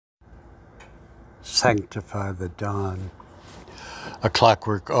Sanctify the dawn. A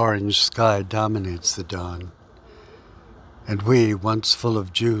clockwork orange sky dominates the dawn, and we, once full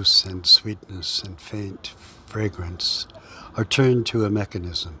of juice and sweetness and faint fragrance, are turned to a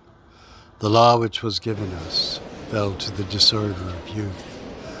mechanism. The law which was given us fell to the disorder of youth,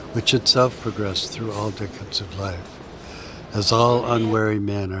 which itself progressed through all decades of life, as all unwary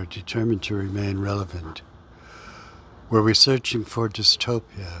men are determined to remain relevant. Were we searching for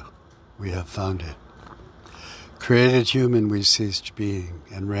dystopia, we have found it. Created human, we ceased being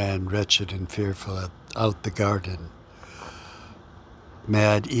and ran wretched and fearful out the garden.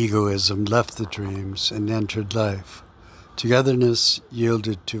 Mad egoism left the dreams and entered life. Togetherness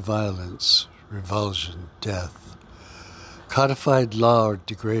yielded to violence, revulsion, death. Codified law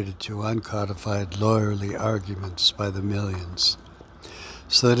degraded to uncodified lawyerly arguments by the millions.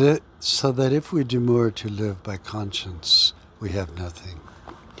 So that if we demur to live by conscience, we have nothing.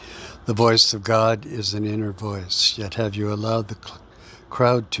 The voice of God is an inner voice, yet have you allowed the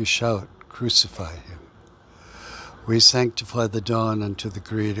crowd to shout, "Crucify him." We sanctify the dawn unto the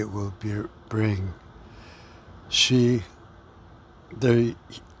greed it will bring. There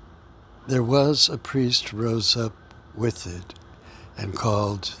was a priest rose up with it and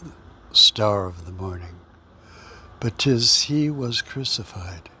called Star of the Morning. But 'tis he was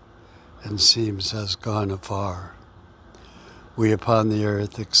crucified and seems as gone afar. We upon the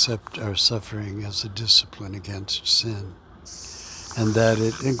earth accept our suffering as a discipline against sin, and that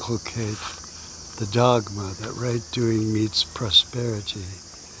it inculcate the dogma that right doing meets prosperity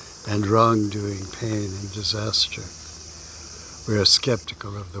and wrongdoing pain and disaster. We are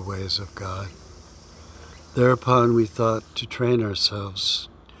skeptical of the ways of God. Thereupon we thought to train ourselves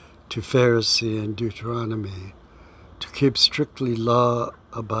to Pharisee and Deuteronomy, to keep strictly law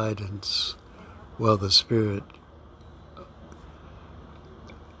abidance, while the spirit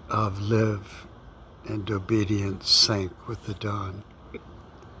of live and obedience sank with the dawn.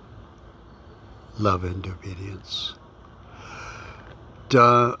 Love and obedience.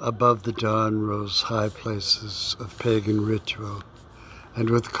 Above the dawn rose high places of pagan ritual, and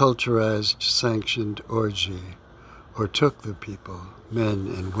with culturized, sanctioned orgy, o'ertook the people,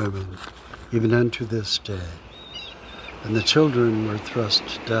 men and women, even unto this day. And the children were thrust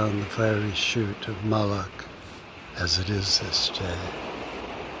down the fiery chute of Moloch, as it is this day.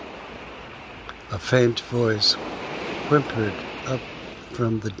 A faint voice whimpered up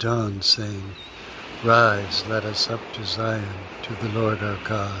from the dawn, saying, "Rise, let us up to Zion, to the Lord our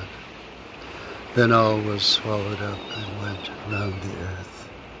God." Then all was swallowed up and went round the earth.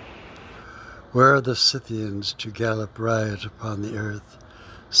 Where are the Scythians to gallop riot upon the earth,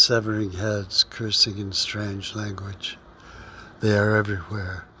 severing heads, cursing in strange language? They are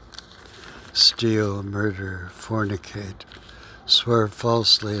everywhere. Steal, murder, fornicate, swear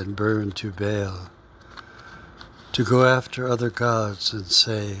falsely and burn to Baal, to go after other gods and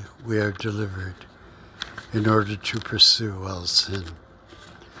say, "We are delivered," in order to pursue all sin.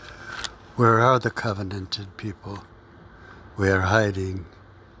 Where are the covenanted people? We are hiding.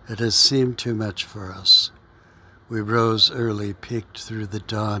 It has seemed too much for us. We rose early, peeked through the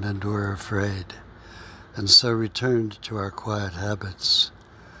dawn, and were afraid, and so returned to our quiet habits.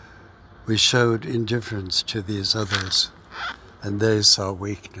 We showed indifference to these others, and they saw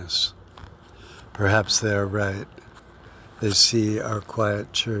weakness. Perhaps they are right. They see our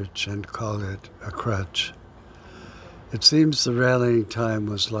quiet church and call it a crutch. It seems the rallying time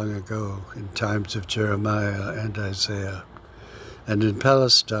was long ago, in times of Jeremiah and Isaiah. And in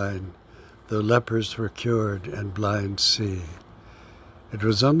Palestine, though lepers were cured and blind see, it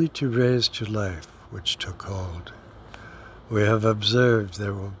was only to raise to life which took hold. We have observed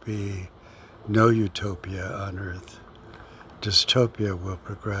there will be no utopia on earth. Dystopia will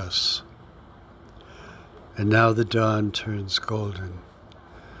progress. And now the dawn turns golden.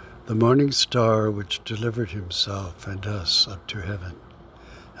 The morning star which delivered himself and us up to heaven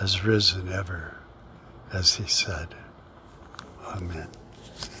has risen ever, as he said. Amen.